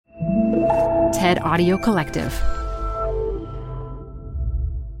TED Audio Collective.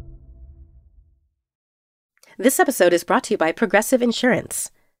 This episode is brought to you by Progressive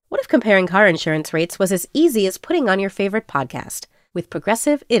Insurance. What if comparing car insurance rates was as easy as putting on your favorite podcast? With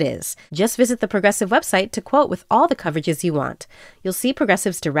Progressive, it is. Just visit the Progressive website to quote with all the coverages you want. You'll see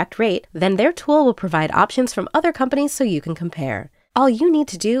Progressive's direct rate, then their tool will provide options from other companies so you can compare. All you need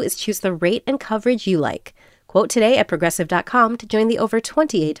to do is choose the rate and coverage you like. Quote today at Progressive.com to join the over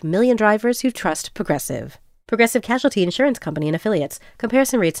 28 million drivers who trust Progressive. Progressive Casualty Insurance Company and Affiliates.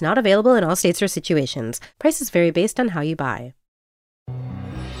 Comparison rates not available in all states or situations. Prices vary based on how you buy.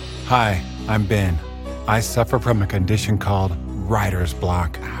 Hi, I'm Ben. I suffer from a condition called writer's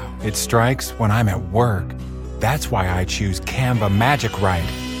block. It strikes when I'm at work. That's why I choose Canva Magic Write.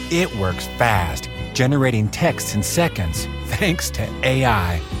 It works fast, generating text in seconds, thanks to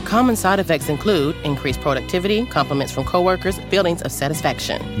AI. Common side effects include increased productivity, compliments from coworkers, feelings of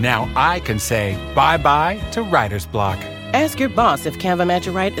satisfaction. Now I can say bye-bye to writer's block. Ask your boss if Canva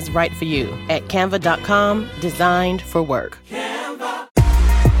Magic Write is right for you at canva.com, designed for work. Canva.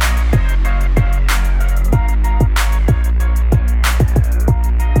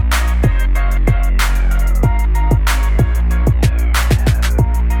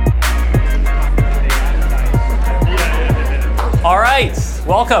 All right,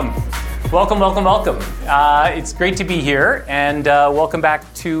 welcome. It's great to be here, and welcome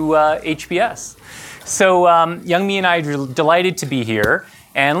back to HBS. So Youngmi and I are delighted to be here,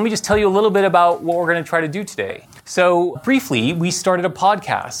 and let me just tell you a little bit about what we're going to try to do today. So briefly, we started a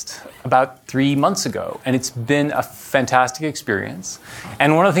podcast about 3 months ago, and it's been a fantastic experience.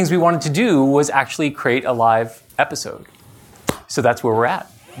 And one of the things we wanted to do was actually create a live episode. So that's where we're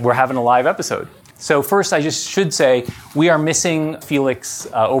at. We're having a live episode. So first, I just should say we are missing Felix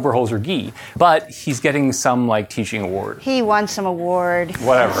Oberholzer-Guy, but he's getting some teaching award. He won some award.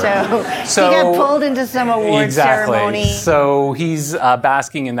 Whatever. So he got pulled into some award ceremony. So he's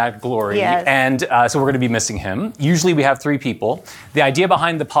basking in that glory, yes. And so we're going to be missing him. Usually we have 3 people. The idea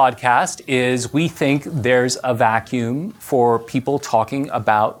behind the podcast is we think there's a vacuum for people talking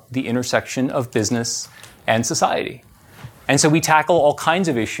about the intersection of business and society. And so we tackle all kinds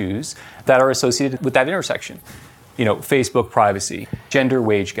of issues that are associated with that intersection. Facebook privacy, gender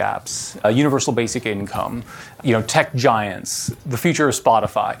wage gaps, universal basic income, tech giants, the future of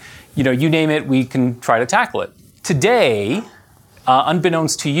Spotify. You name it, we can try to tackle it. Today,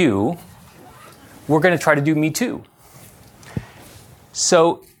 unbeknownst to you, we're going to try to do Me Too.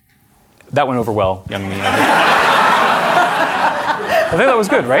 So that went over well, young me. I think that was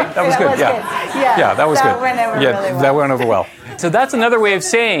good, right? That was good. Yeah, that was good. That went over well. So that's another way of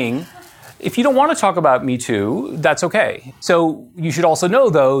saying, if you don't want to talk about Me Too, that's okay. So you should also know,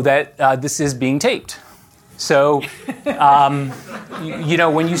 though, that this is being taped. So, when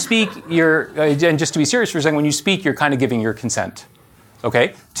you speak, and just to be serious for a second, when you speak, you're kind of giving your consent,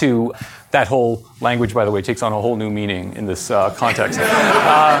 okay? To that whole language, by the way, takes on a whole new meaning in this context.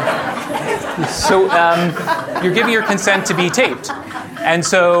 So you're giving your consent to be taped. And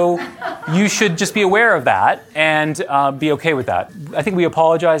so you should just be aware of that and be okay with that. I think we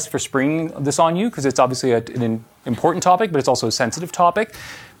apologize for springing this on you because it's obviously an important topic, but it's also a sensitive topic.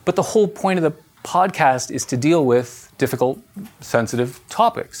 But the whole point of the podcast is to deal with difficult, sensitive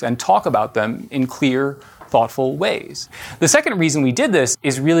topics and talk about them in clear, thoughtful ways. The second reason we did this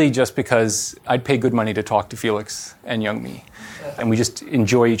is really just because I'd pay good money to talk to Felix and Youngmi. And we just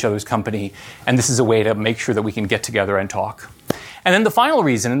enjoy each other's company. And this is a way to make sure that we can get together and talk. And then the final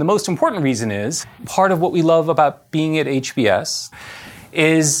reason, and the most important reason is, part of what we love about being at HBS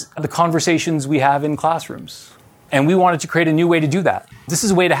is the conversations we have in classrooms. And we wanted to create a new way to do that. This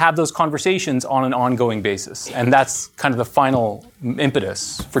is a way to have those conversations on an ongoing basis. And that's kind of the final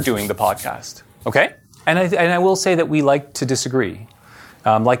impetus for doing the podcast. Okay? And I will say that we like to disagree.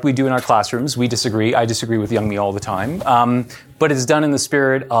 Like we do in our classrooms, we disagree. I disagree with Youngmi all the time. But it's done in the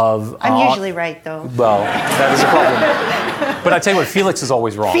spirit of... I'm usually right, though. Well, that is a problem. But I tell you what, Felix is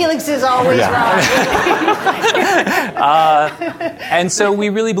always wrong. Felix is always wrong. And so we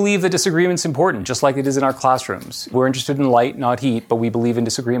really believe that disagreement's important, just like it is in our classrooms. We're interested in light, not heat, but we believe in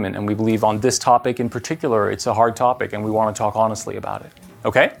disagreement. And we believe on this topic in particular, it's a hard topic, and we want to talk honestly about it.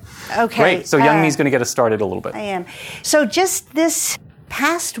 Okay? Okay. Great. So Youngmi's going to get us started a little bit. I am. So just this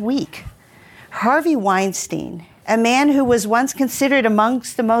past week, Harvey Weinstein, a man who was once considered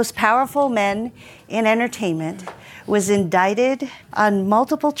amongst the most powerful men in entertainment, was indicted on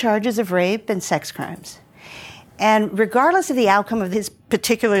multiple charges of rape and sex crimes. And regardless of the outcome of his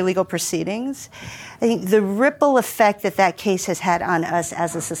particular legal proceedings, I think the ripple effect that case has had on us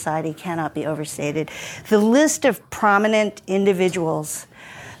as a society cannot be overstated. The list of prominent individuals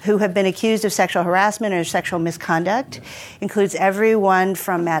who have been accused of sexual harassment or sexual misconduct. Includes everyone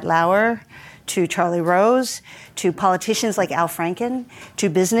from Matt Lauer to Charlie Rose, to politicians like Al Franken, to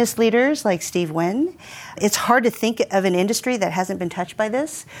business leaders like Steve Wynn. It's hard to think of an industry that hasn't been touched by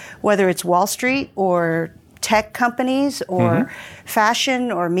this, whether it's Wall Street or tech companies or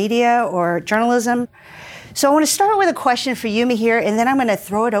fashion or media or journalism. So I want to start with a question for you, Mihir, and then I'm going to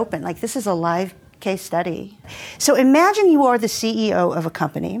throw it open. Like, this is a live case study. So imagine you are the CEO of a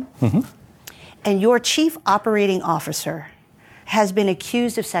company, and your chief operating officer has been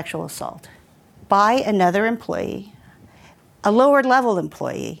accused of sexual assault by another employee, a lower level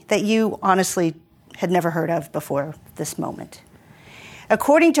employee that you honestly had never heard of before this moment.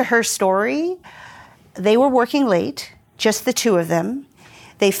 According to her story, they were working late, just the two of them.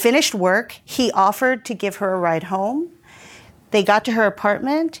 They finished work. He offered to give her a ride home. They got to her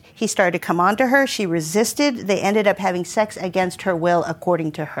apartment. He started to come on to her. She resisted. They ended up having sex against her will,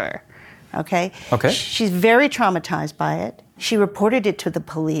 according to her. Okay? She's very traumatized by it. She reported it to the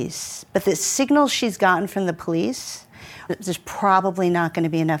police. But the signals she's gotten from the police, there's probably not going to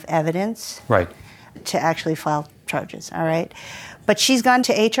be enough evidence to actually file charges, all right? But she's gone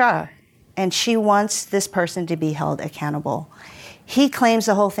to HR, and she wants this person to be held accountable. He claims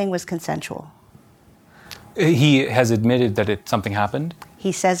the whole thing was consensual. He has admitted that something happened?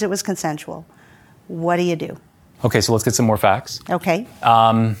 He says it was consensual. What do you do? Okay, so let's get some more facts. Okay.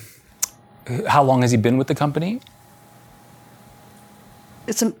 How long has he been with the company?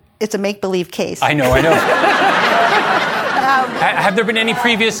 It's a make-believe case. I know. Have there been any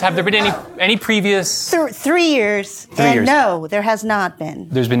previous? 3 years. 3 years. No, there has not been.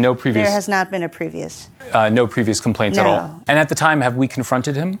 There's been no previous. There has not been a previous. No previous complaints at all. And at the time, have we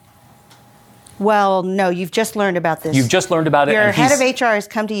confronted him? Well, no. You've just learned about this. You've just learned about it. Your head of HR has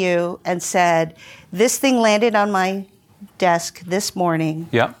come to you and said, "This thing landed on my desk this morning."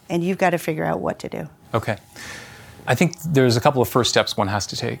 Yeah. And you've got to figure out what to do. Okay. I think there's a couple of first steps one has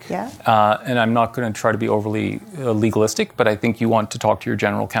to take. Yeah. And I'm not going to try to be overly legalistic, but I think you want to talk to your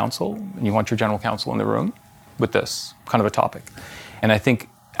general counsel, and you want your general counsel in the room with this kind of a topic. And I think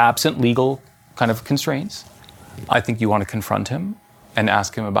absent legal kind of constraints, I think you want to confront him and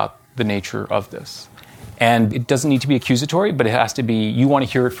ask him about the nature of this. And it doesn't need to be accusatory, but it has to be, you want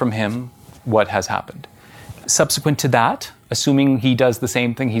to hear it from him, what has happened. Subsequent to that, assuming he does the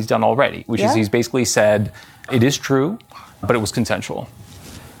same thing he's done already, which is he's basically said, it is true, but it was consensual.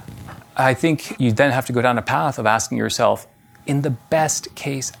 I think you then have to go down a path of asking yourself, in the best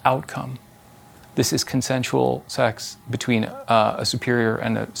case outcome, this is consensual sex between a superior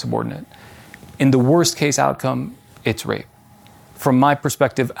and a subordinate. In the worst case outcome, it's rape. From my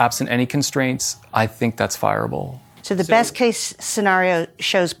perspective, absent any constraints, I think that's fireable. So the best case scenario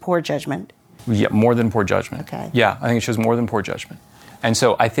shows poor judgment. Yeah, more than poor judgment. Okay. Yeah, I think it shows more than poor judgment. And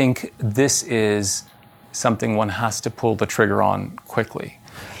so I think this is something one has to pull the trigger on quickly.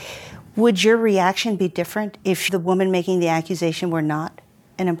 Would your reaction be different if the woman making the accusation were not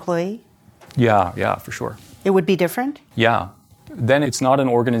an employee? Yeah, for sure. It would be different? Yeah. Then it's not an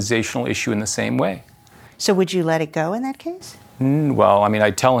organizational issue in the same way. So would you let it go in that case? Well, I mean, I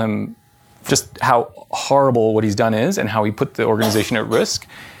tell him just how horrible what he's done is and how he put the organization at risk.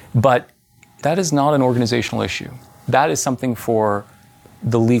 But that is not an organizational issue. That is something for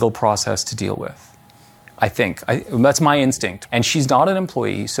the legal process to deal with, I think. That's my instinct. And she's not an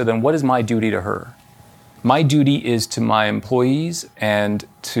employee, so then what is my duty to her? My duty is to my employees and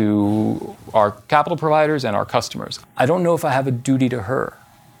to our capital providers and our customers. I don't know if I have a duty to her.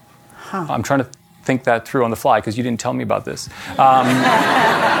 I'm trying to think that through on the fly because you didn't tell me about this.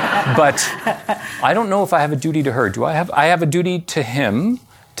 But I don't know if I have a duty to her. I have a duty to him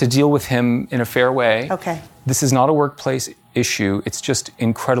to deal with him in a fair way. Okay. This is not a workplace issue. It's just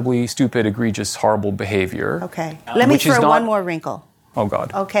incredibly stupid, egregious, horrible behavior. Okay. Let me throw one more wrinkle. Oh,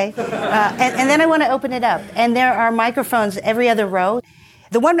 God. Okay. And then I want to open it up. And there are microphones every other row.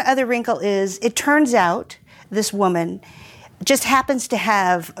 The one other wrinkle is it turns out this woman just happens to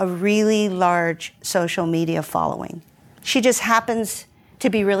have a really large social media following. She just happens to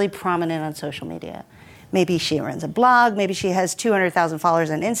be really prominent on social media. Maybe she runs a blog. Maybe she has 200,000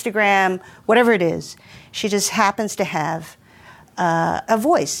 followers on Instagram. Whatever it is, she just happens to have a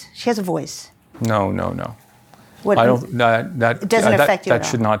voice. She has a voice. No. What, I don't. That it doesn't affect you at all. That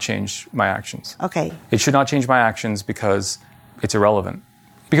should not change my actions. Okay. It should not change my actions because it's irrelevant.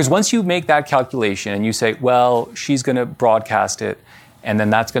 Because once you make that calculation and you say, well, she's going to broadcast it, and then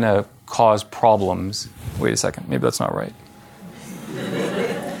that's going to cause problems. Wait a second. Maybe that's not right.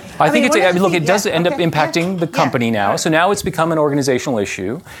 I think it does end up impacting the company now. So now it's become an organizational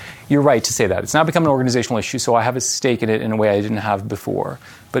issue. You're right to say that. It's now become an organizational issue, so I have a stake in it in a way I didn't have before.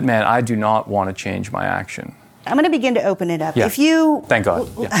 But man, I do not want to change my action. I'm going to begin to open it up. Yeah. If you... Thank God.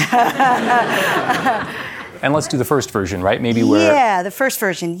 Yeah. And let's do the first version, right? Maybe where... Yeah, the first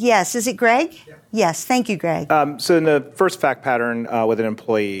version. Yes. Is it Greg? Yeah. Yes. Thank you, Greg. So in the first fact pattern with an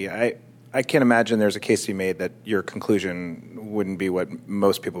employee, I can't imagine there's a case to be made that your conclusion wouldn't be what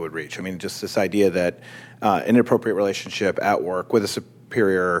most people would reach. I mean, just this idea that an inappropriate relationship at work with a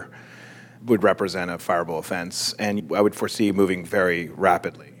superior would represent a fireable offense, and I would foresee moving very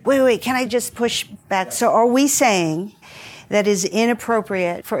rapidly. Wait. Can I just push back? So are we saying that it's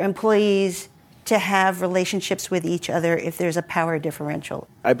inappropriate for employees to have relationships with each other if there's a power differential?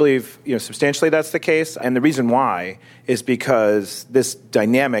 I believe, substantially that's the case, and the reason why is because this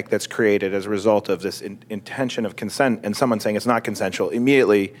dynamic that's created as a result of this intention of consent and someone saying it's not consensual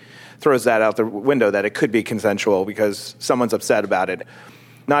immediately throws that out the window that it could be consensual because someone's upset about it,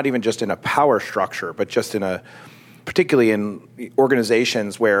 not even just in a power structure, but just particularly in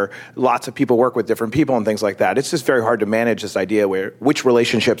organizations where lots of people work with different people and things like that. It's just very hard to manage this idea where which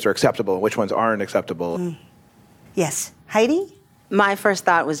relationships are acceptable and which ones aren't acceptable. Yes. Heidi? My first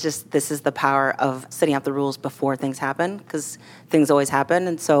thought was just this is the power of setting out the rules before things happen, because things always happen.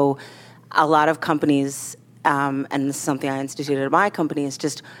 And so a lot of companies, and this is something I instituted at my company, is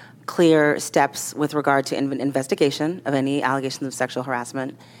just clear steps with regard to investigation of any allegations of sexual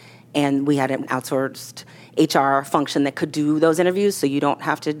harassment. And we had an outsourced HR function that could do those interviews, so you don't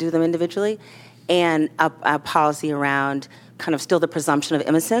have to do them individually. And a policy around kind of still the presumption of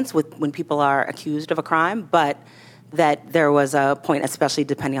innocence when people are accused of a crime, but that there was a point, especially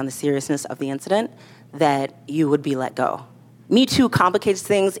depending on the seriousness of the incident, that you would be let go. Me Too complicates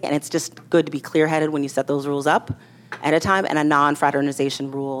things, and it's just good to be clear-headed when you set those rules up at a time, and a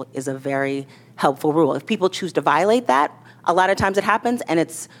non-fraternization rule is a very helpful rule. If people choose to violate that, a lot of times it happens, and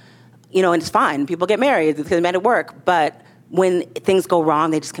it's and it's fine. People get married because they met at work. But when things go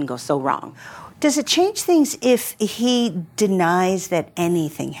wrong, they just can go so wrong. Does it change things if he denies that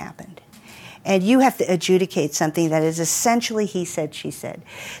anything happened? And you have to adjudicate something that is essentially he said, she said.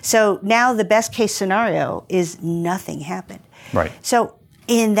 So now the best case scenario is nothing happened. Right. So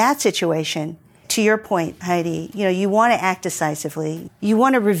in that situation, to your point, Heidi, you want to act decisively. You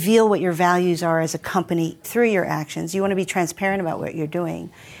want to reveal what your values are as a company through your actions. You want to be transparent about what you're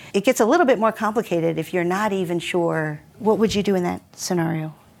doing. It gets a little bit more complicated if you're not even sure. What would you do in that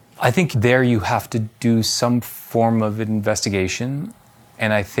scenario? I think there you have to do some form of investigation,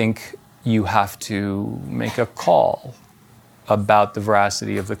 and I think you have to make a call about the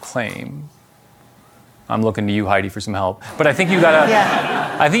veracity of the claim. I'm looking to you, Heidi, for some help. But I think you gotta.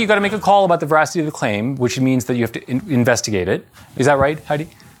 Yeah. I think you gotta make a call about the veracity of the claim, which means that you have to investigate it. Is that right, Heidi?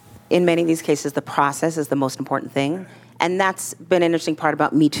 In many of these cases, the process is the most important thing. And that's been an interesting part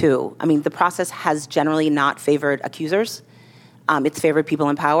about Me Too. I mean, the process has generally not favored accusers. It's favored people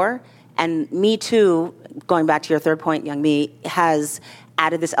in power. And Me Too, going back to your third point, Young Me, has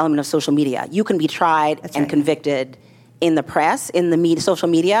added this element of social media. You can be tried and convicted in the press, in the social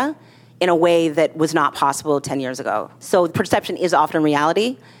media, in a way that was not possible 10 years ago. So perception is often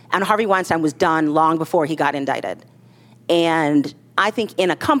reality. And Harvey Weinstein was done long before he got indicted. And I think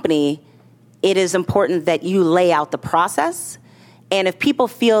in a company, it is important that you lay out the process. And if people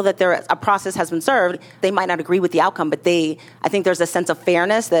feel that a process has been served, they might not agree with the outcome, but I think there's a sense of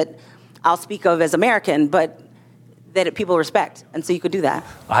fairness that I'll speak of as American, but that people respect. And so you could do that.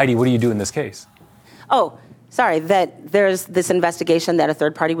 Heidi, what do you do in this case? That there's this investigation that a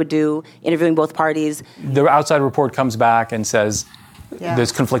third party would do, interviewing both parties. The outside report comes back and says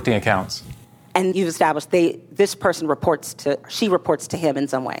there's conflicting accounts. And you've established this person reports to him in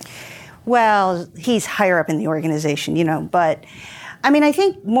some way. Well, he's higher up in the organization, but I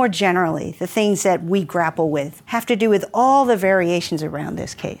think more generally, the things that we grapple with have to do with all the variations around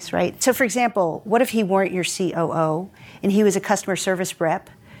this case, right? So, for example, what if he weren't your COO and he was a customer service rep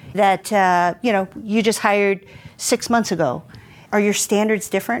that, you just hired 6 months ago? Are your standards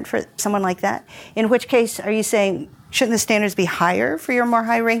different for someone like that? In which case, are you saying, shouldn't the standards be higher for your more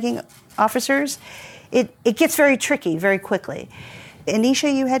high-ranking officers? It gets very tricky very quickly.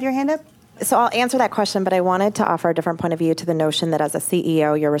 Anisha, you had your hand up? So I'll answer that question, but I wanted to offer a different point of view to the notion that as a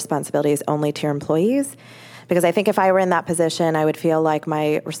CEO, your responsibility is only to your employees. Because I think if I were in that position, I would feel like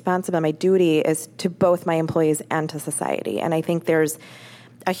my responsibility, my duty is to both my employees and to society. And I think there's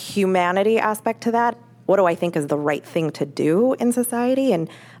a humanity aspect to that. What do I think is the right thing to do in society? And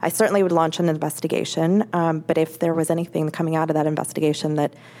I certainly would launch an investigation. But if there was anything coming out of that investigation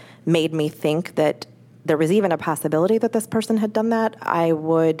that made me think that there was even a possibility that this person had done that, I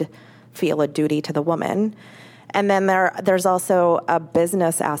would feel a duty to the woman. And then there's also a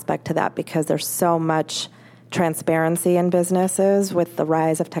business aspect to that, because there's so much transparency in businesses with the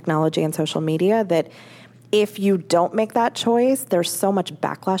rise of technology and social media that if you don't make that choice, there's so much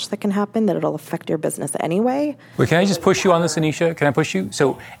backlash that can happen that it'll affect your business anyway. Wait, can I just push you on this, Anisha? Can I push you?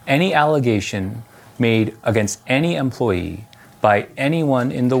 So any allegation made against any employee by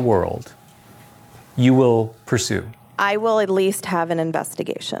anyone in the world, you will pursue? I will at least have an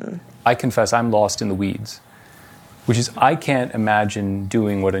investigation. I confess I'm lost in the weeds, which is I can't imagine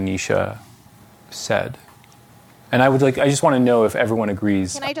doing what Anisha said. And I just want to know if everyone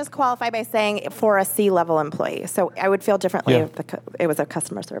agrees. Can I just qualify by saying for a C-level employee? So I would feel differently if it was a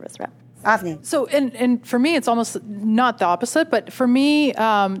customer service rep. Avni. So, and for me, it's almost not the opposite, but for me,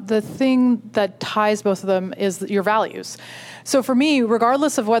 the thing that ties both of them is your values. So for me,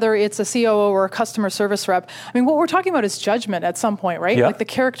 regardless of whether it's a COO or a customer service rep, I mean, what we're talking about is judgment at some point, right? Yeah. Like the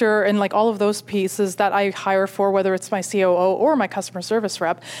character and like all of those pieces that I hire for, whether it's my COO or my customer service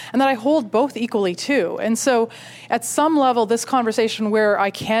rep, and that I hold both equally too. And so at some level, this conversation where I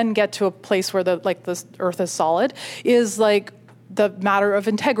can get to a place where the earth is solid is like the matter of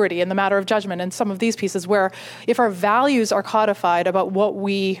integrity and the matter of judgment and some of these pieces where if our values are codified about what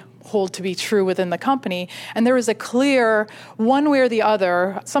we hold to be true within the company, and there is a clear, one way or the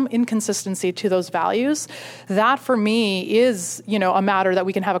other, some inconsistency to those values, that for me is, a matter that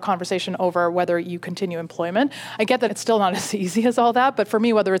we can have a conversation over whether you continue employment. I get that it's still not as easy as all that, but for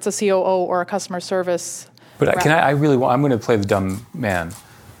me, whether it's a COO or a customer service But rep, I'm going to play the dumb man.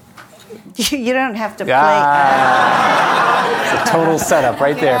 You don't have to play. It's a total setup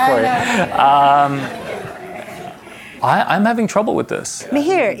right there for you. I'm having trouble with this.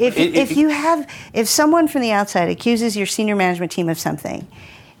 Mihir, if someone from the outside accuses your senior management team of something,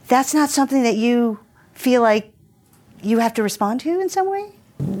 that's not something that you feel like you have to respond to in some way?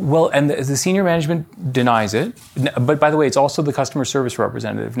 Well, and the senior management denies it. But by the way, it's also the customer service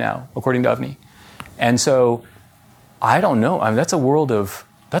representative now, according to Avni. And so I don't know. I mean,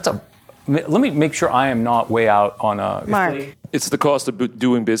 let me make sure I am not way out on a... Mark. It's the cost of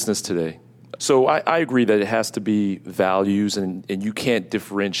doing business today. So I agree that it has to be values, and you can't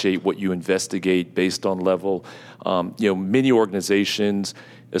differentiate what you investigate based on level. Many organizations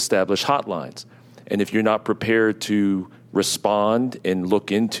establish hotlines. And if you're not prepared to respond and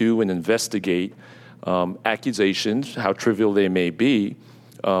look into and investigate accusations, how trivial they may be,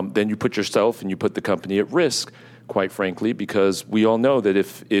 then you put yourself and you put the company at risk, quite frankly, because we all know that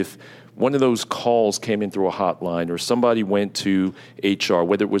if one of those calls came in through a hotline or somebody went to HR,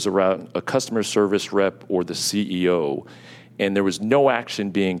 whether it was around a customer service rep or the CEO, and there was no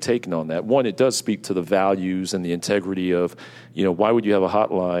action being taken on that, one, it does speak to the values and the integrity of, why would you have a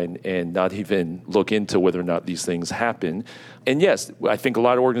hotline and not even look into whether or not these things happen? And yes, I think a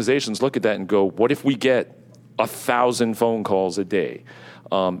lot of organizations look at that and go, what if we get 1,000 phone calls a day?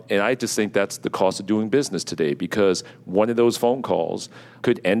 And I just think that's the cost of doing business today, because one of those phone calls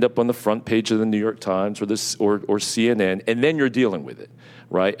could end up on the front page of the New York Times or CNN, and then you're dealing with it,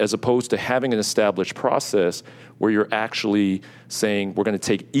 right? As opposed to having an established process where you're actually saying, we're going to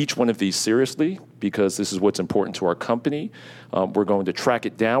take each one of these seriously because this is what's important to our company. We're going to track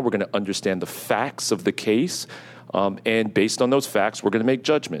it down. We're going to understand the facts of the case. And based on those facts, we're going to make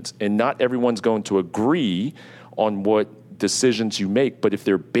judgments. And not everyone's going to agree on what decisions you make, but if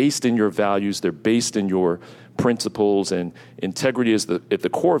they're based in your values, they're based in your principles, and integrity is at the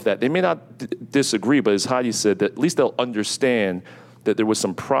core of that. They may not disagree, but as Heidi said, that at least they'll understand that there was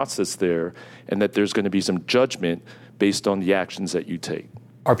some process there and that there's going to be some judgment based on the actions that you take.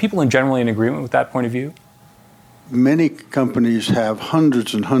 Are people generally in agreement with that point of view? Many companies have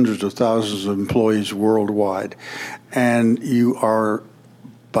hundreds and hundreds of thousands of employees worldwide, and you are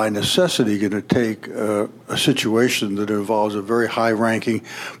by necessity going to take a situation that involves a very high-ranking,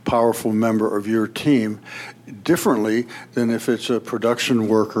 powerful member of your team differently than if it's a production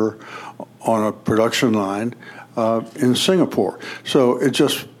worker on a production line in Singapore. So it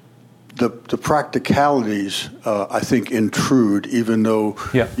just, the practicalities, I think, intrude, even though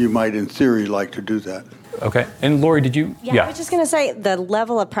you might, in theory, like to do that. Okay. And Lori, did you? Yeah, I was just going to say the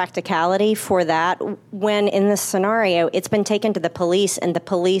level of practicality for that, when in this scenario, it's been taken to the police and the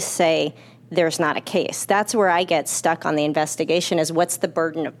police say there's not a case. That's where I get stuck on the investigation, is what's the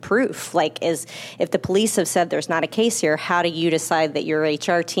burden of proof? If the police have said there's not a case here, how do you decide that your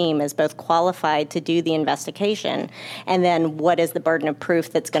HR team is both qualified to do the investigation? And then what is the burden of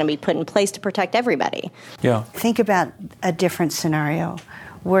proof that's going to be put in place to protect everybody? Yeah. Think about a different scenario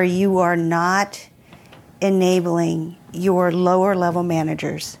where you are not enabling your lower level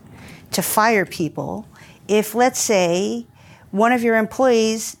managers to fire people if, let's say, one of your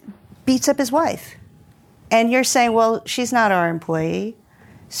employees beats up his wife. And you're saying, well, she's not our employee,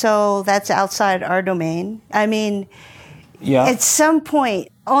 so that's outside our domain. I mean, at some point,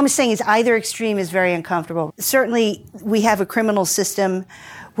 all I'm saying is either extreme is very uncomfortable. Certainly, we have a criminal system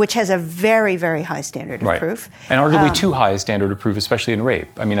which has a very, very high standard of proof. And arguably too high a standard of proof, especially in rape.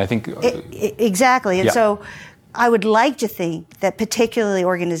 I mean, I think... Exactly. And so I would like to think that particularly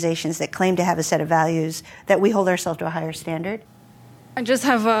organizations that claim to have a set of values, that we hold ourselves to a higher standard. I just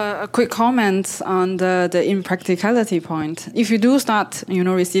have a quick comment on the impracticality point. If you do start,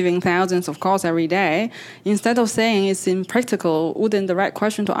 receiving thousands of calls every day, instead of saying it's impractical, wouldn't the right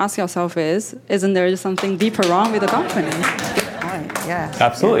question to ask yourself isn't there something deeper wrong with the company? Yeah.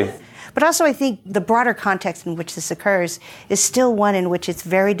 Absolutely. Yeah. But also I think the broader context in which this occurs is still one in which it's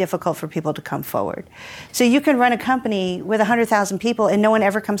very difficult for people to come forward. So you can run a company with 100,000 people and no one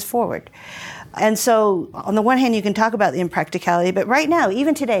ever comes forward. And so on the one hand, you can talk about the impracticality, but right now,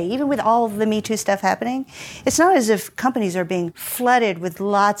 even today, even with all of the Me Too stuff happening, it's not as if companies are being flooded with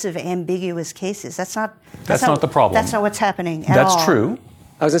lots of ambiguous cases. That's not the problem. That's not what's happening at all. That's true.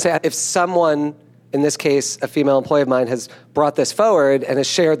 I was going to say, if someone, in this case, a female employee of mine, has brought this forward and has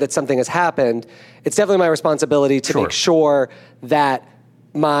shared that something has happened, it's definitely my responsibility to make sure that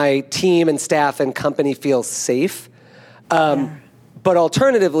my team and staff and company feels safe. But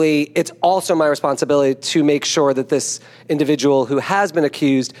alternatively, it's also my responsibility to make sure that this individual who has been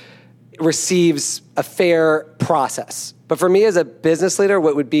accused receives a fair process. But for me as a business leader,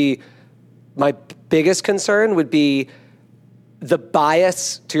 what would be my biggest concern would be the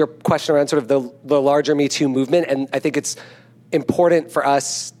bias, to your question around sort of the larger Me Too movement. And I think it's important for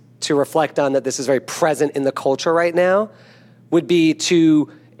us to reflect on that this is very present in the culture right now, would be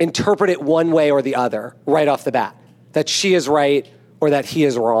to interpret it one way or the other right off the bat, that she is right or that he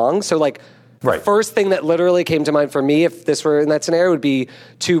is wrong. So the first thing that literally came to mind for me, if this were in that scenario, would be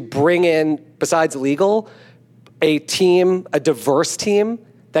to bring in, besides legal, a diverse team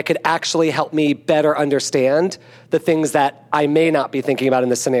that could actually help me better understand the things that I may not be thinking about in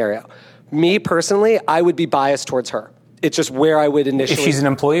this scenario. Me personally, I would be biased towards her. It's just where I would initially... If she's an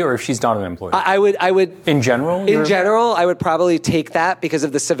employee or if she's not an employee? I would... In general? In general, I would probably take that because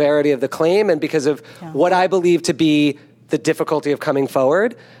of the severity of the claim and because of what I believe to be the difficulty of coming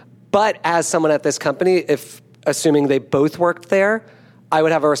forward. But as someone at this company, assuming they both worked there, I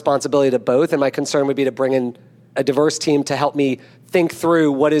would have a responsibility to both, and my concern would be to bring in a diverse team to help me think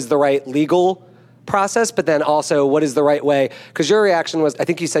through what is the right legal process, but then also what is the right way. Because your reaction was, I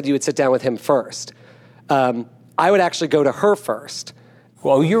think you said you would sit down with him first. I would actually go to her first.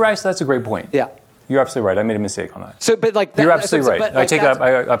 Well, you're right, so that's a great point. Yeah. You're absolutely right. I made a mistake on that. So, but you're absolutely right.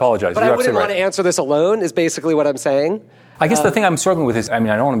 I apologize. But I wouldn't want to answer this alone, is basically what I'm saying. I guess the thing I'm struggling with is, I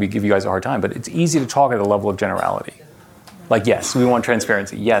don't want to give you guys a hard time, but it's easy to talk at a level of generality. Like, yes, we want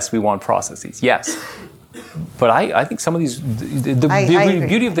transparency. Yes, we want processes. Yes. But I think some of these, the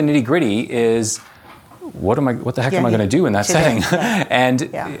beauty of the nitty gritty is, what the heck am I going to do in that setting?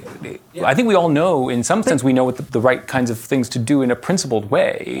 And I think we all know, in some sense, we know what the right kinds of things to do in a principled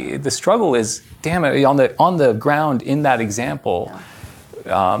way. The struggle is, damn it, on the ground in that example,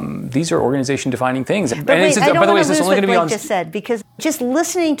 these are organization-defining things. But wait, I don't want to lose what Blake just said, because just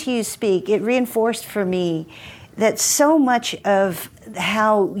listening to you speak, it reinforced for me that so much of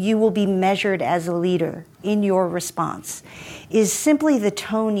how you will be measured as a leader in your response is simply the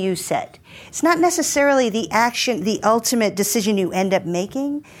tone you set. It's not necessarily the action, the ultimate decision you end up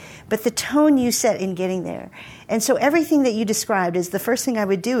making, but the tone you set in getting there. And so everything that you described is the first thing I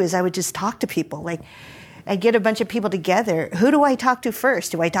would do is I would just talk to people. Like, I'd get a bunch of people together. Who do I talk to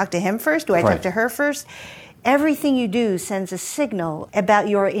first? Do I talk to him first? Do I talk to her first? Everything you do sends a signal about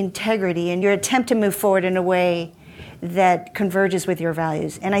your integrity and your attempt to move forward in a way that converges with your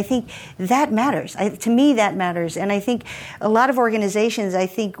values. And I think that matters. To me, that matters. And I think a lot of organizations, I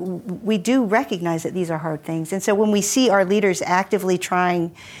think we do recognize that these are hard things. And so when we see our leaders actively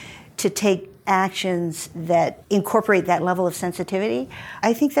trying to take actions that incorporate that level of sensitivity,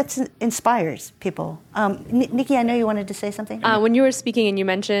 I think that inspires people. Nikki, I know you wanted to say something. When you were speaking and you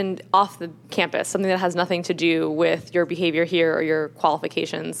mentioned off the campus, something that has nothing to do with your behavior here or your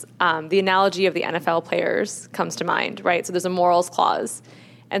qualifications, the analogy of the NFL players comes to mind, right? So there's a morals clause.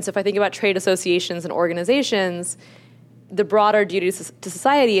 And so if I think about trade associations and organizations, the broader duty to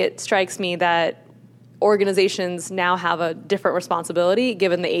society, it strikes me that organizations now have a different responsibility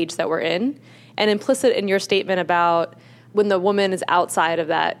given the age that we're in. And implicit in your statement about when the woman is outside of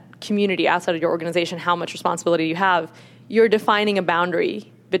that community, outside of your organization, how much responsibility you have, you're defining a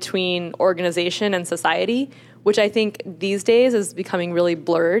boundary between organization and society which I think these days is becoming really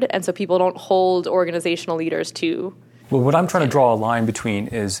blurred. And so people don't hold organizational leaders to. Well, what I'm trying to draw a line between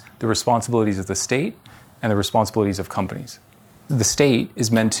is the responsibilities of the state and the responsibilities of companies. The state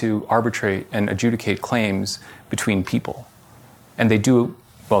is meant to arbitrate and adjudicate claims between people. And they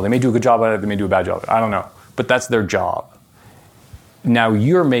may do a good job at it, they may do a bad job at it, I don't know. But that's their job. Now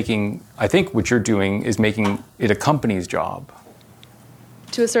I think what you're doing is making it a company's job.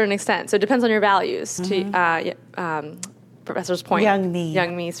 To a certain extent. So it depends on your values. To Professor's point.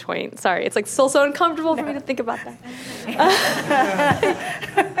 Young me's point. Sorry, it's like still so uncomfortable for me to think about that.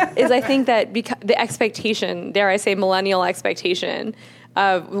 Is I think that the expectation, dare I say millennial expectation,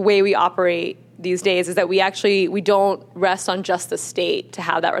 of the way we operate these days is that we don't rest on just the state to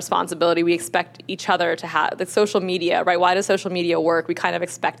have that responsibility. We expect each other to have the social media, right? Why does social media work? We kind of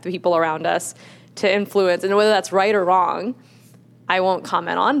expect the people around us to influence, and whether that's right or wrong, I won't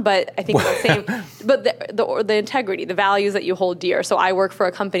comment on, but I think it's the same. But the integrity, the values that you hold dear. So I work for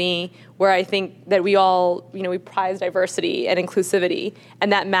a company where I think that we all, we prize diversity and inclusivity,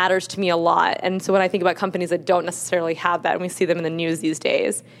 and that matters to me a lot. And so when I think about companies that don't necessarily have that, and we see them in the news these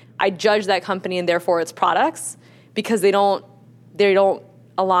days, I judge that company and therefore its products because they don't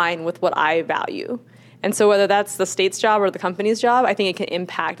align with what I value. And so whether that's the state's job or the company's job, I think it can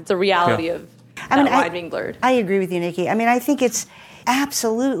impact. It's a reality of that line being blurred. I agree with you, Nikki. I mean, I think it's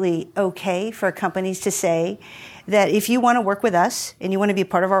absolutely okay for companies to say that if you want to work with us and you want to be a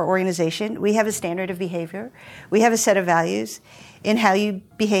part of our organization, we have a standard of behavior. We have a set of values in how you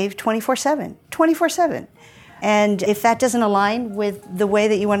behave 24/7. 24/7. And if that doesn't align with the way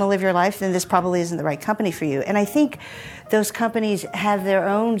that you want to live your life, then this probably isn't the right company for you. And I think those companies have their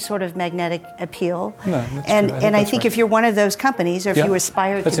own sort of magnetic appeal. No, and I think if you're one of those companies, or if you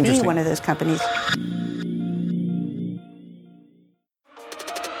aspire to be one of those companies.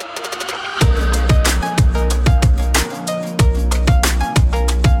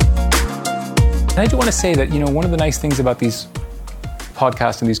 And I do want to say that, one of the nice things about these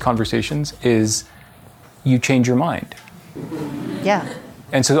podcasts and these conversations is you change your mind. Yeah.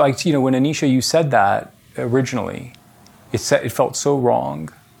 And so, when Anisha, you said that originally, it felt so wrong.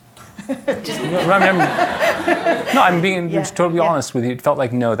 I'm being totally honest with you. It felt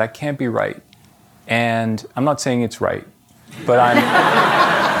like, no, that can't be right. And I'm not saying it's right, but I'm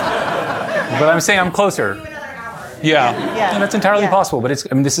saying I'm closer. Yeah, and that's entirely possible. But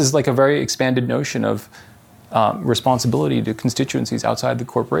this is like a very expanded notion of responsibility to constituencies outside the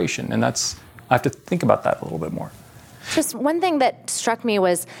corporation, and I have to think about that a little bit more. Just one thing that struck me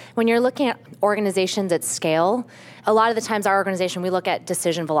was when you're looking at organizations at scale, a lot of the times our organization, we look at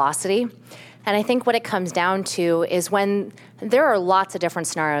decision velocity. And I think what it comes down to is when there are lots of different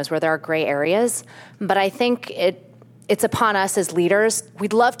scenarios where there are gray areas, but I think it's upon us as leaders.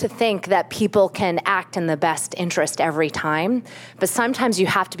 We'd love to think that people can act in the best interest every time, but sometimes you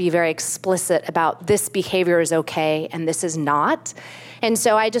have to be very explicit about this behavior is okay and this is not. And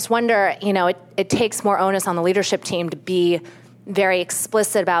so I just wonder, it takes more onus on the leadership team to be very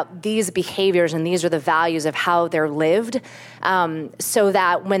explicit about these behaviors and these are the values of how they're lived, so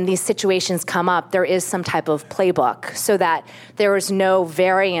that when these situations come up, there is some type of playbook so that there is no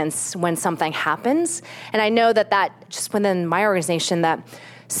variance when something happens. And I know that just within my organization, that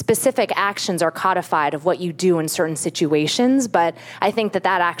specific actions are codified of what you do in certain situations, but I think that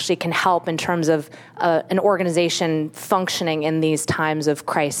actually can help in terms of an organization functioning in these times of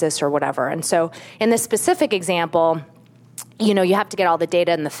crisis or whatever. And so in this specific example, you have to get all the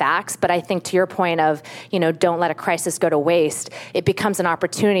data and the facts, but I think to your point of, don't let a crisis go to waste, it becomes an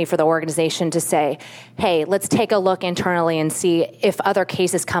opportunity for the organization to say, hey, let's take a look internally and see if other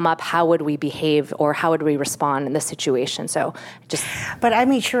cases come up, how would we behave or how would we respond in this situation? But I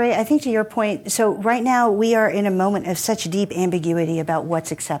mean, Sheree, I think to your point, so right now we are in a moment of such deep ambiguity about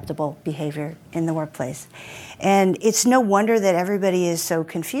what's acceptable behavior in the workplace. And it's no wonder that everybody is so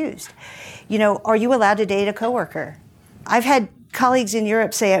confused. Are you allowed to date a coworker? I've had colleagues in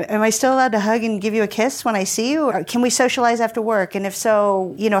Europe say, am I still allowed to hug and give you a kiss when I see you? Or can we socialize after work? And if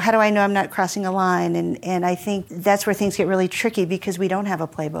so, how do I know I'm not crossing a line? And I think that's where things get really tricky because we don't have a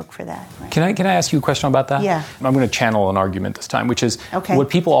playbook for that. Right? Can I ask you a question about that? Yeah. I'm going to channel an argument this time, which is what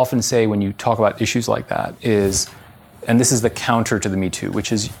people often say when you talk about issues like that is, and this is the counter to the Me Too,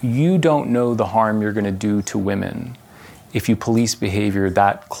 which is you don't know the harm you're going to do to women if you police behavior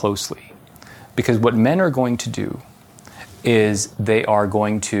that closely. Because what men are going to do is they are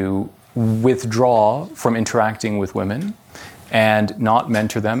going to withdraw from interacting with women and not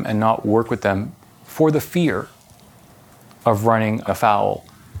mentor them and not work with them for the fear of running afoul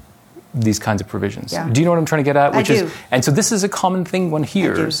these kinds of provisions. Yeah. Do you know what I'm trying to get at? I do. And so this is a common thing one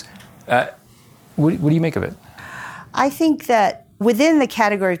hears. What do you make of it? I think that within the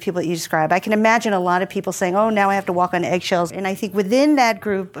category of people that you describe, I can imagine a lot of people saying, oh, now I have to walk on eggshells. And I think within that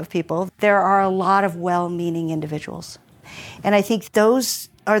group of people, there are a lot of well-meaning individuals. And I think those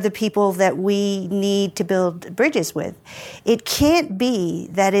are the people that we need to build bridges with. It can't be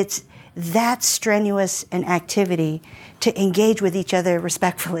that it's that strenuous an activity to engage with each other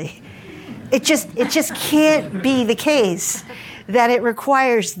respectfully. It just can't be the case that it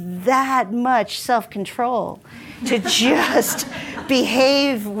requires that much self-control to just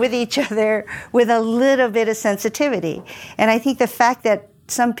behave with each other with a little bit of sensitivity. And I think the fact that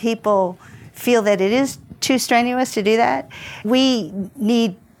some people feel that it is too strenuous to do that, we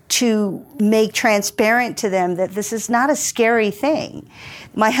need to make transparent to them that this is not a scary thing.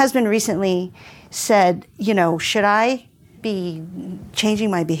 My husband recently said, should I be changing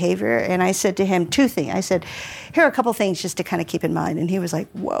my behavior? And I said to him two things. I said, here are a couple things just to kind of keep in mind. And he was like,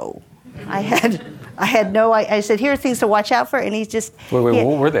 whoa. I said, here are things to watch out for. And he's just... Wait,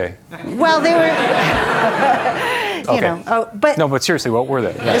 what were they? Well, they were, but... No, but seriously, what were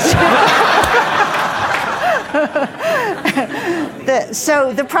they?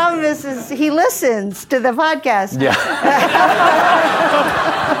 So the problem is he listens to the podcast. Yeah.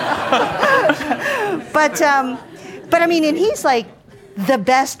 But I mean, and he's like the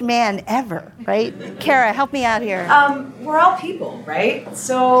best man ever, right? Kara, help me out here. We're all people, right?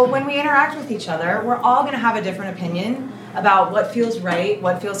 So when we interact with each other, we're all going to have a different opinion about what feels right,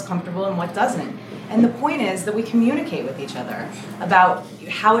 what feels comfortable, and what doesn't. And the point is that we communicate with each other about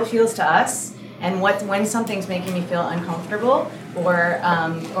how it feels to us and when something's making me feel uncomfortable or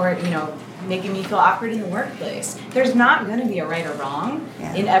making me feel awkward in the workplace. There's not going to be a right or wrong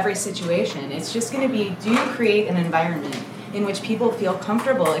in every situation. It's just going to be, do you create an environment in which people feel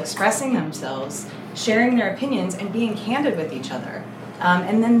comfortable expressing themselves, sharing their opinions, and being candid with each other?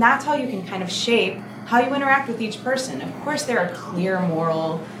 And then that's how you can kind of shape how you interact with each person. Of course, there are clear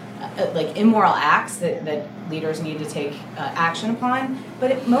moral, immoral acts that leaders need to take action upon,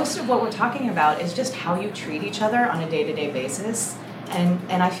 but most of what we're talking about is just how you treat each other on a day-to-day basis.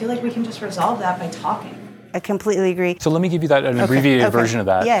 And I feel like we can just resolve that by talking. I completely agree. So let me give you an abbreviated version of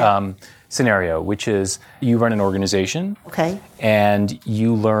that scenario, which is you run an organization, and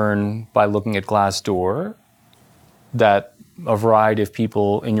you learn by looking at Glassdoor that a variety of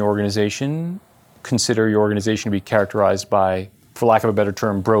people in your organization consider your organization to be characterized by, for lack of a better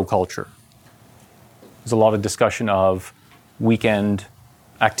term, bro culture. There's a lot of discussion of weekend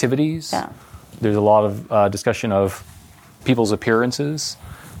activities. Yeah. There's a lot of discussion of people's appearances.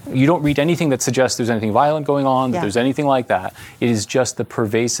 You don't read anything that suggests there's anything violent going on, that there's anything like that. It is just the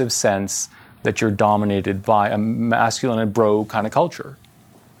pervasive sense that you're dominated by a masculine and bro kind of culture.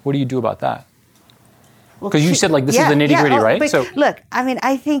 What do you do about that? Because you said this is the nitty-gritty, right? But so look, I mean,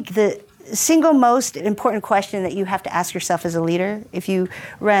 I think the single most important question that you have to ask yourself as a leader, if you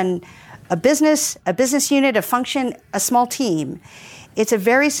run a business unit, a function, a small team, it's a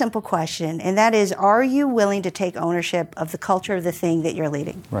very simple question, and that is, are you willing to take ownership of the culture of the thing that you're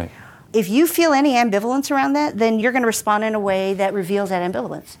leading? Right. If you feel any ambivalence around that, then you're going to respond in a way that reveals that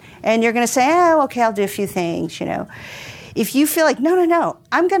ambivalence. And you're going to say, okay, I'll do a few things, If you feel like, no,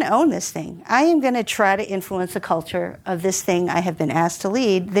 I'm going to own this thing. I am going to try to influence the culture of this thing I have been asked to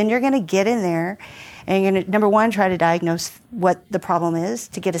lead, then you're going to get in there and you're going to, number one, try to diagnose what the problem is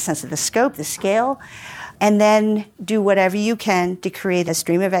to get a sense of the scope, the scale, and then do whatever you can to create a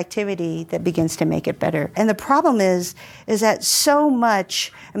stream of activity that begins to make it better. And the problem is that so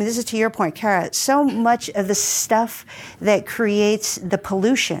much, this is to your point, Kara, so much of the stuff that creates the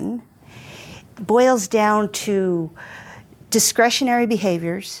pollution boils down to discretionary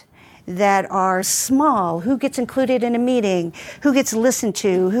behaviors that are small. Who gets included in a meeting? Who gets listened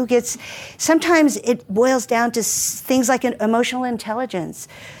to? Sometimes it boils down to things like emotional intelligence,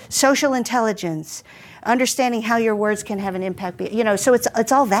 social intelligence, understanding how your words can have an impact. So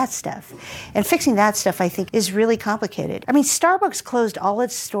it's all that stuff. And fixing that stuff, I think, is really complicated. Starbucks closed all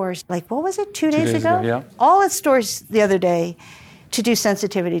its stores, what was it, 2 days ago? Yeah. All its stores the other day to do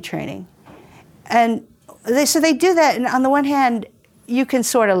sensitivity training. And they do that, and on the one hand, you can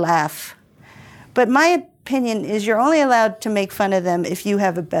sort of laugh. But my opinion is you're only allowed to make fun of them if you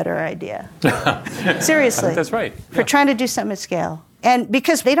have a better idea. Seriously. I think that's right. For trying to do something at scale. And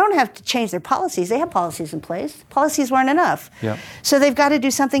because they don't have to change their policies, they have policies in place. Policies weren't enough. Yeah. So they've got to do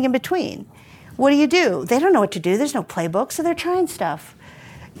something in between. What do? They don't know what to do. There's no playbook, so they're trying stuff.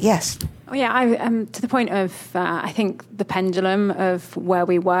 Yes. Oh, yeah, to the point of, I think, the pendulum of where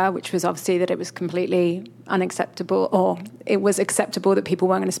we were, which was obviously that it was completely unacceptable, or it was acceptable that people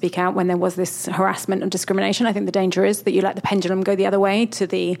weren't going to speak out when there was this harassment and discrimination. I think the danger is that you let the pendulum go the other way to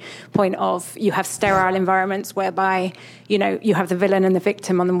the point of you have sterile environments whereby, you have the villain and the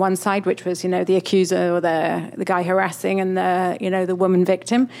victim on the one side, which was, the accuser or the guy harassing and the woman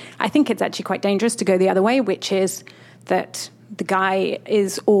victim. I think it's actually quite dangerous to go the other way, which is that the guy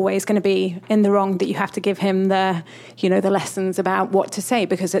is always going to be in the wrong, that you have to give him the lessons about what to say,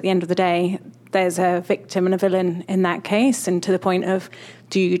 because at the end of the day, there's a victim and a villain in that case. And to the point of,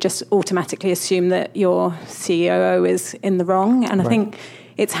 do you just automatically assume that your COO is in the wrong? And I think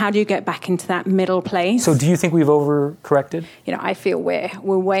it's how do you get back into that middle place? So do you think we've overcorrected? I feel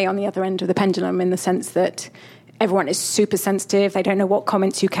we're way on the other end of the pendulum in the sense that everyone is super sensitive. They don't know what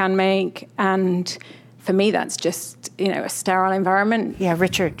comments you can make. And for me, that's just, a sterile environment. Yeah,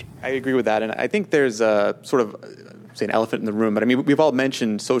 Richard. I agree with that. And I think there's a sort of, say, an elephant in the room. But I mean, we've all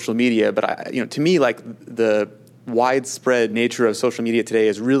mentioned social media. But, to me, like the widespread nature of social media today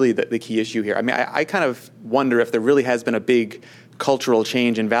is really the key issue here. I mean, I kind of wonder if there really has been a big cultural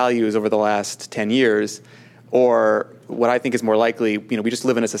change in values over the last 10 years. Or what I think is more likely, we just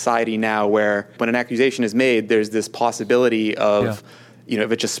live in a society now where when an accusation is made, there's this possibility of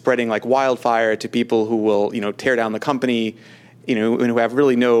of it just spreading like wildfire to people who will, tear down the company, and who have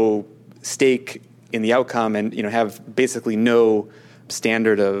really no stake in the outcome and, have basically no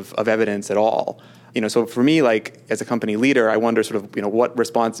standard of evidence at all. So for me, like as a company leader, I wonder sort of, what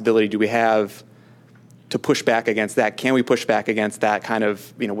responsibility do we have to push back against that? Can we push back against that kind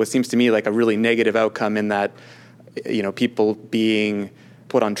of, what seems to me like a really negative outcome in that, people being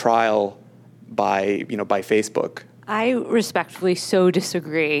put on trial by Facebook? I respectfully so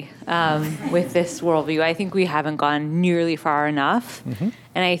disagree with this worldview. I think we haven't gone nearly far enough. Mm-hmm.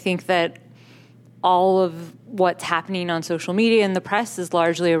 And I think that all of what's happening on social media and the press is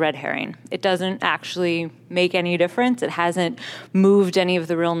largely a red herring. It doesn't actually make any difference. It hasn't moved any of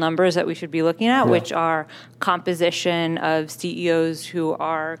the real numbers that we should be looking at, which are composition of CEOs who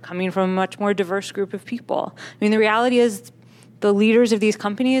are coming from a much more diverse group of people. I mean, the reality is the leaders of these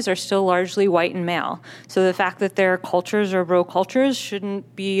companies are still largely white and male. So the fact that their cultures are bro cultures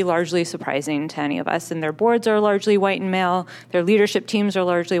shouldn't be largely surprising to any of us. And their boards are largely white and male. Their leadership teams are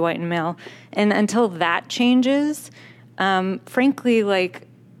largely white and male. And until that changes, frankly,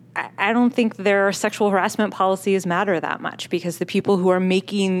 I don't think their sexual harassment policies matter that much, because the people who are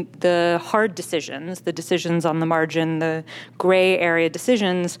making the hard decisions, the decisions on the margin, the gray area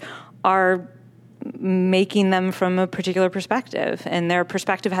decisions, are making them from a particular perspective, and their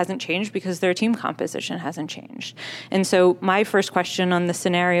perspective hasn't changed because their team composition hasn't changed. And so my first question on the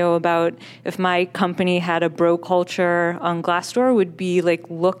scenario about if my company had a bro culture on Glassdoor would be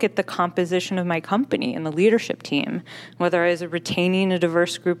look at the composition of my company and the leadership team, whether I was retaining a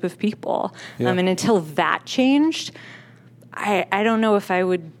diverse group of people. And until that changed, I don't know if I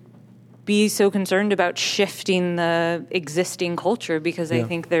would be so concerned about shifting the existing culture, because I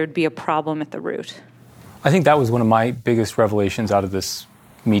think there'd be a problem at the root. I think that was one of my biggest revelations out of this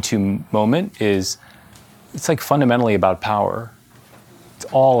Me Too moment is it's fundamentally about power. It's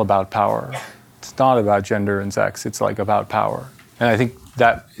all about power. It's not about gender and sex. It's about power. And I think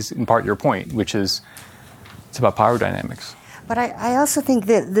that is in part your point, which is it's about power dynamics. But I also think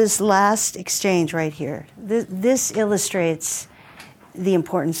that this last exchange right here, this illustrates the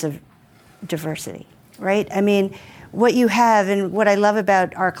importance of diversity, right? I mean, what you have and what I love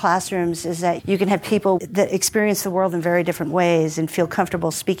about our classrooms is that you can have people that experience the world in very different ways and feel comfortable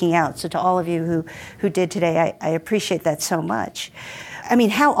speaking out. So to all of you who did today, I appreciate that so much. I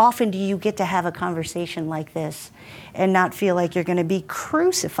mean, how often do you get to have a conversation like this and not feel like you're going to be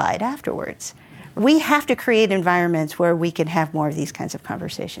crucified afterwards? We have to create environments where we can have more of these kinds of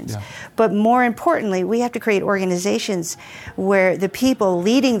conversations. Yeah. But more importantly, we have to create organizations where the people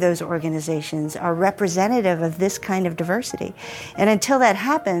leading those organizations are representative of this kind of diversity. And until that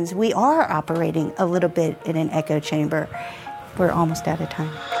happens, we are operating a little bit in an echo chamber. We're almost out of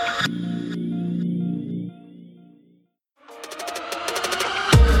time.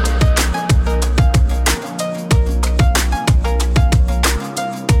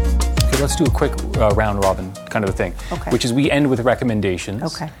 Let's do a quick round robin kind of a thing, which is we end with recommendations.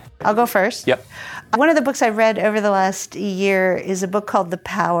 Okay. I'll go first. Yep. One of the books I read over the last year is a book called The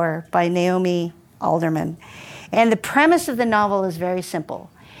Power by Naomi Alderman. And the premise of the novel is very simple.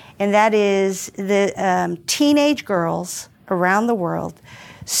 And that is the teenage girls around the world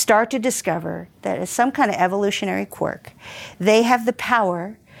start to discover that as some kind of evolutionary quirk, they have the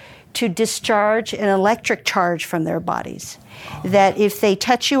power to discharge an electric charge from their bodies. That if they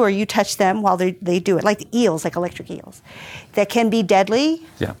touch you or you touch them while they do it, like eels, like electric eels, that can be deadly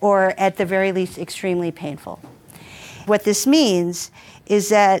or at the very least extremely painful. What this means is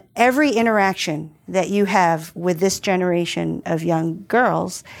that every interaction that you have with this generation of young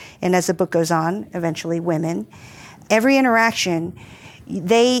girls, and as the book goes on, eventually women, every interaction,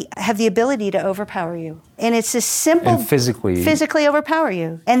 they have the ability to overpower you. And it's this simple... And physically overpower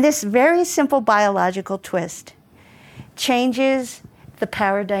you. And this very simple biological twist changes the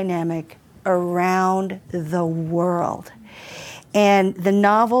power dynamic around the world. And the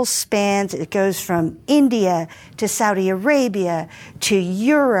novel spans, it goes from India to Saudi Arabia to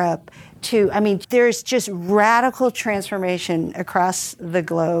Europe there's just radical transformation across the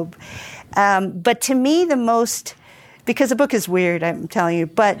globe. But to me, because the book is weird, I'm telling you,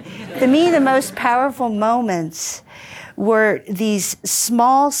 but to me, the most powerful moments were these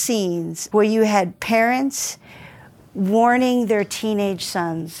small scenes where you had parents warning their teenage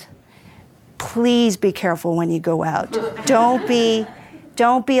sons, please be careful when you go out. Don't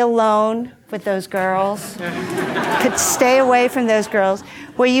be alone with those girls. Stay away from those girls.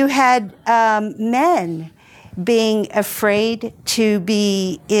 Where you had men being afraid to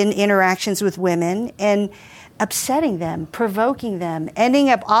be in interactions with women and upsetting them, provoking them, ending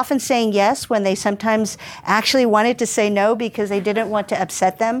up often saying yes when they sometimes actually wanted to say no because they didn't want to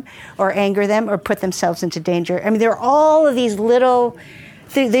upset them or anger them or put themselves into danger. I mean, there are all of these little...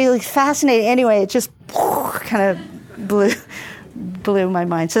 They're fascinating. Anyway, it just kind of blew my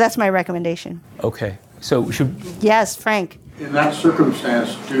mind. So that's my recommendation. Okay. So Yes, Frank. In that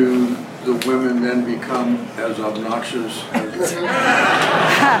circumstance, do the women then become as obnoxious as...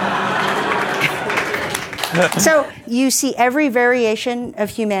 So you see every variation of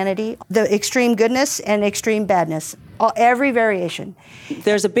humanity, the extreme goodness and extreme badness, every variation.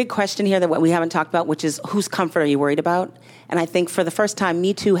 There's a big question here that we haven't talked about, which is whose comfort are you worried about? And I think for the first time,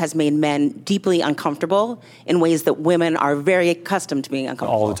 Me Too has made men deeply uncomfortable in ways that women are very accustomed to being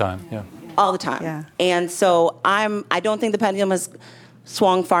uncomfortable. All the time, yeah. All the time. Yeah. And so I don't think the pendulum has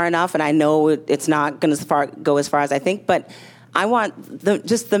swung far enough, and I know it's not going to go as far as I think, but I want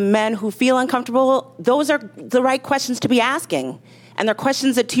the men who feel uncomfortable, those are the right questions to be asking. And they're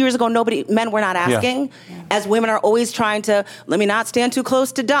questions that 2 years ago men were not asking. Yeah. As women are always trying to, let me not stand too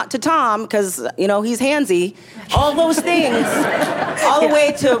close to Tom because, he's handsy. All those things. All the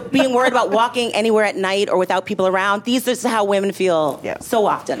way to being worried about walking anywhere at night or without people around. This is how women feel so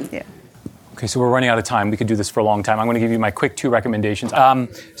often. Yeah. Okay, so we're running out of time. We could do this for a long time. I'm going to give you my quick 2 recommendations.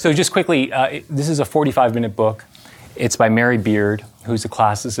 So just quickly, this is a 45-minute book. It's by Mary Beard, who's a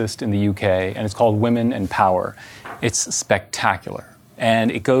classicist in the UK, and it's called Women and Power. It's spectacular.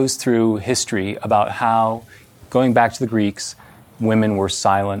 And it goes through history about how, going back to the Greeks, women were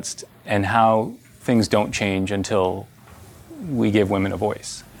silenced and how things don't change until we give women a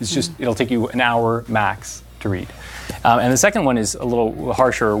voice. It's just, it'll take you an hour max to read. And the second one is a little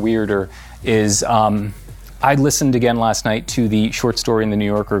harsher or weirder, is I listened again last night to the short story in The New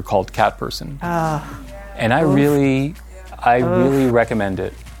Yorker called Cat Person. And I really recommend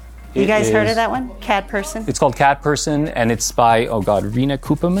it. You guys heard of that one? Cat Person? It's called Cat Person, and it's by, Rena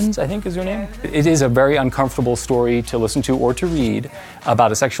Koopmans, I think is her name. It is a very uncomfortable story to listen to or to read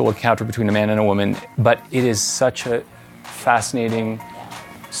about a sexual encounter between a man and a woman, but it is such a fascinating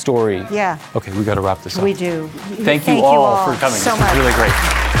story. Yeah. Okay, we got to wrap this up. We do. Thank you all for coming. So this much. was really great.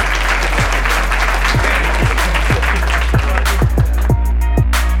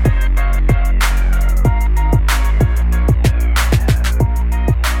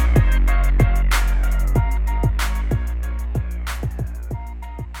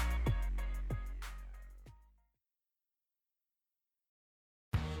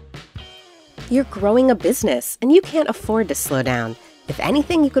 You're growing a business, and you can't afford to slow down. If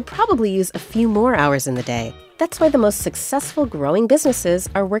anything, you could probably use a few more hours in the day. That's why the most successful growing businesses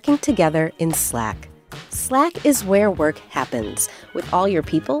are working together in Slack. Slack is where work happens, with all your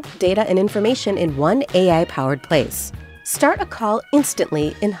people, data, and information in one AI-powered place. Start a call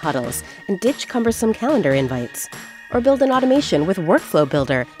instantly in huddles and ditch cumbersome calendar invites. Or build an automation with Workflow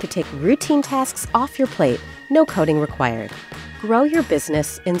Builder to take routine tasks off your plate, no coding required. Grow your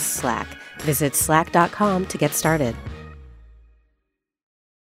business in Slack. Visit slack.com to get started.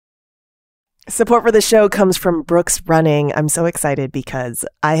 Support for the show comes from Brooks Running. I'm so excited because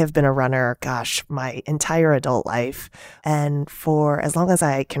I have been a runner, my entire adult life. And for as long as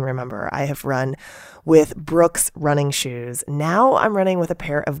I can remember, I have run with Brooks running shoes. Now I'm running with a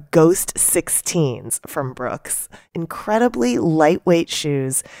pair of Ghost 16s from Brooks. Incredibly lightweight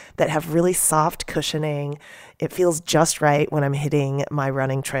shoes that have really soft cushioning. It feels just right when I'm hitting my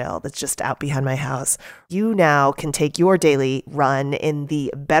running trail that's just out behind my house. You now can take your daily run in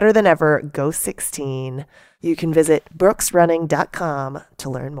the better than ever Ghost 16. You can visit brooksrunning.com to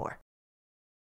learn more.